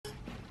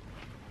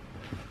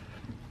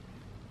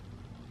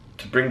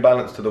bring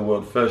balance to the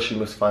world, first you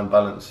must find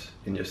balance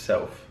in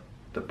yourself.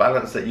 The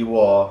balance that you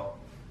are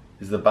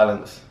is the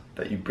balance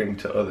that you bring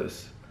to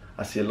others.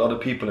 I see a lot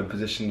of people in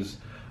positions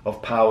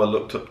of power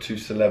looked up to,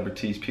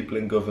 celebrities, people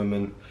in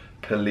government,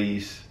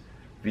 police,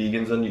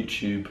 vegans on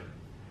YouTube,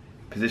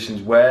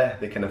 positions where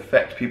they can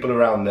affect people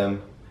around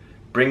them,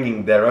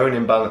 bringing their own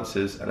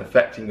imbalances and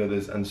affecting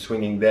others and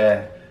swinging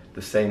the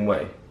same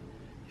way.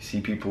 You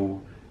see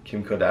people,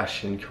 Kim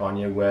Kardashian,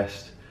 Kanye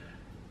West,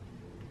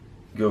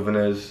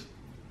 governors,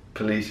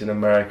 police in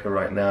America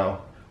right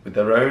now, with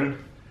their own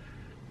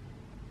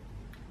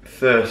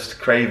thirst,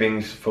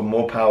 cravings for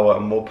more power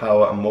and more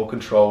power and more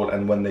control,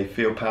 and when they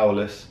feel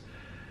powerless,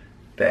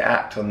 they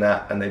act on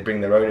that and they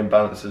bring their own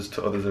imbalances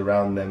to others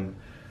around them.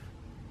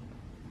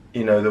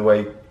 You know, the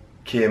way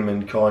Kim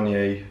and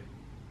Kanye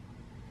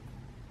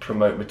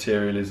promote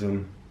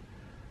materialism,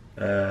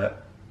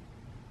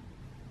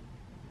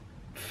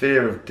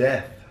 fear of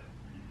death,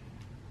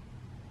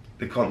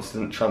 the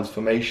constant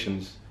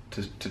transformations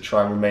to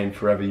try and remain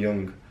forever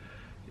young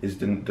is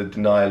the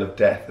denial of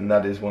death, and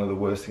that is one of the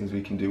worst things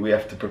we can do. We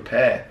have to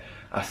prepare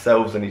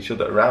ourselves and each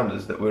other around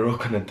us that we're all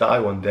going to die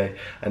one day,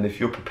 and if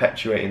you're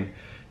perpetuating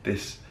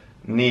this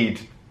need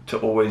to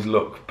always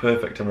look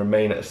perfect and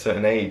remain at a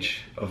certain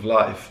age of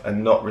life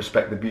and not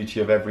respect the beauty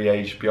of every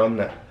age beyond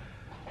that,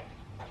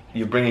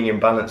 you're bringing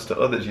imbalance to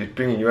others, you're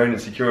bringing your own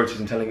insecurities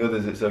and telling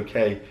others it's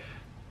okay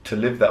to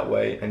live that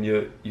way, and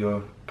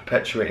you're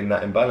perpetuating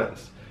that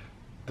imbalance.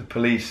 The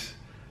police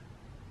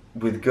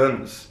with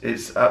guns,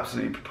 it's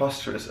absolutely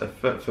preposterous.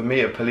 For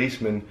me, a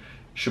policeman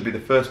should be the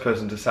first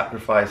person to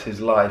sacrifice his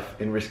life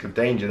in risk of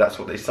danger. That's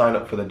what they sign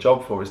up for the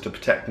job for, is to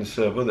protect and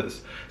serve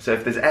others. So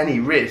if there's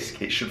any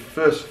risk, it should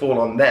first fall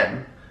on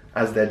them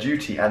as their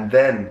duty, and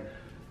then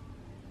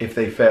if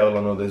they fail,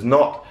 on others.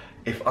 Not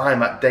if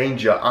I'm at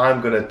danger,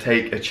 I'm going to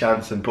take a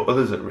chance and put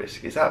others at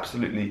risk. It's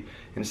absolutely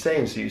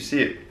insane. So you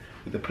see it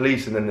with the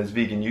police, and then there's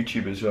vegan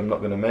YouTubers who I'm not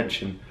going to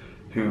mention,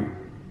 who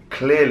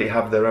clearly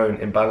have their own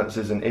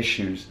imbalances and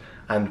issues,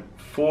 and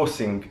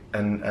forcing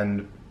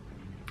and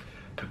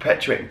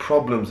perpetuating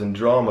problems and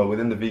drama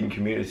within the vegan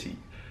community.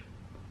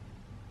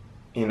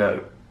 You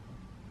know,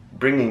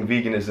 bringing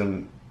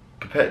veganism,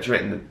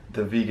 perpetuating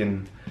the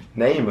vegan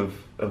name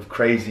of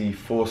crazy,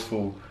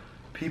 forceful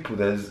people.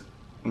 There's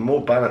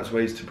more balanced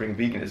ways to bring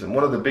veganism.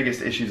 One of the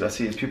biggest issues I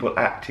see is people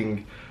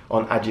acting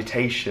on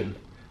agitation.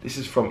 This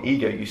is from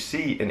ego. You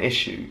see an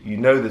issue, you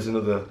know there's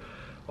another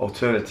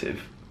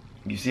alternative,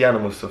 you see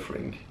animals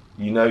suffering,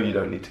 you know you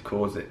don't need to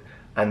cause it,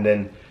 and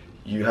then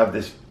you have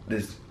this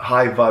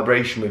high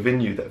vibration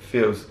within you that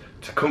feels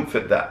to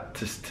comfort that,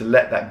 to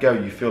let that go.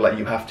 You feel like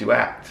you have to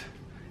act.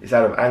 It's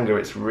out of anger,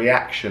 it's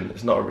reaction,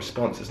 it's not a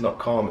response, it's not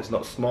calm, it's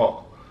not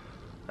smart.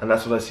 And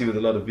that's what I see with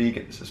a lot of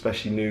vegans,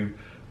 especially new.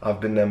 I've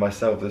been there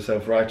myself, the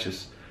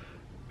self-righteous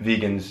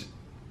vegans.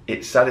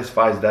 It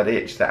satisfies that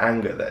itch, that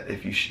anger, that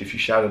if you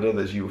shout at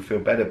others you will feel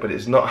better, but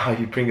it's not how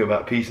you bring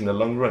about peace in the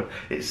long run.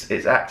 It's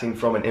acting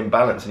from an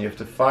imbalance, and you have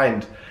to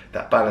find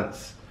that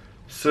balance.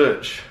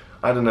 Search,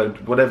 I don't know,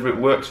 whatever it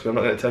works for you. I'm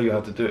not going to tell you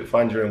how to do it,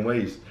 find your own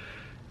ways.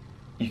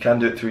 You can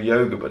do it through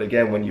yoga, but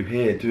again, when you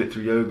hear do it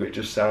through yoga, it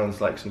just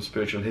sounds like some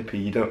spiritual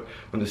hippie. You don't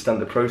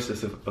understand the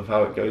process of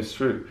how it goes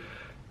through.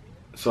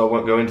 So I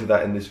won't go into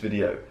that in this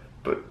video,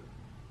 but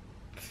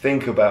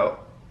think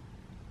about,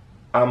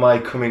 am I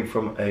coming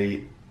from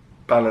a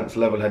balanced,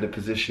 level-headed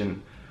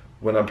position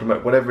when I'm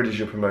promoting whatever it is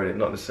you're promoting,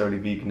 not necessarily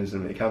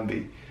veganism, it can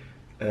be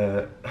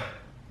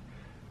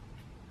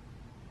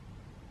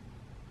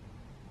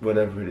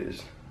whatever it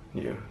is.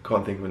 You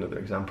can't think of another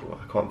example.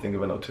 I can't think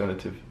of an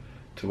alternative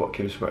to what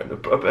Kim's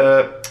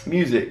promoting.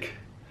 Music,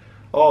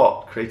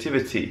 art,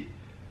 creativity.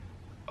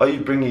 Are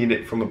you bringing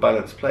it from a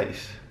balanced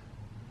place?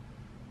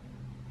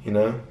 You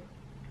know?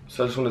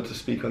 So I just wanted to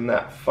speak on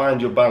that. Find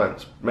your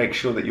balance. Make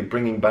sure that you're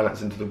bringing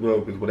balance into the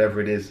world with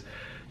whatever it is,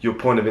 your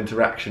point of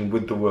interaction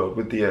with the world,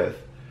 with the earth,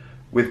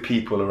 with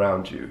people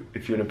around you.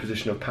 If you're in a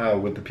position of power,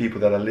 with the people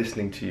that are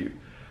listening to you.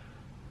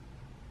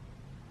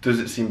 Does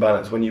it seem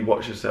balanced when you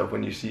watch yourself,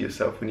 when you see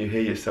yourself, when you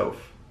hear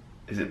yourself?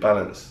 Is it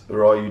balanced?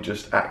 Or are you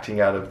just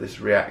acting out of this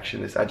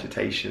reaction, this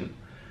agitation?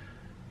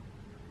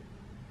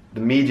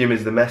 The medium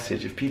is the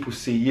message. If people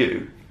see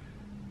you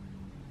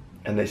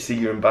and they see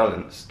you're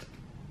imbalanced,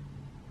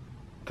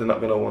 they're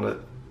not going to want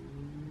to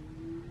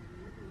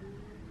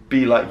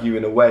be like you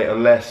in a way,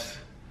 unless...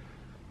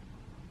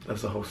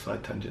 That's a whole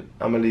side tangent.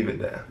 I'm going to leave it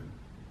there.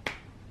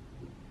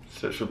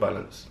 Search for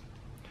balance.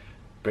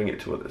 Bring it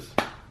to others.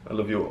 I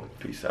love you all.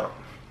 Peace out.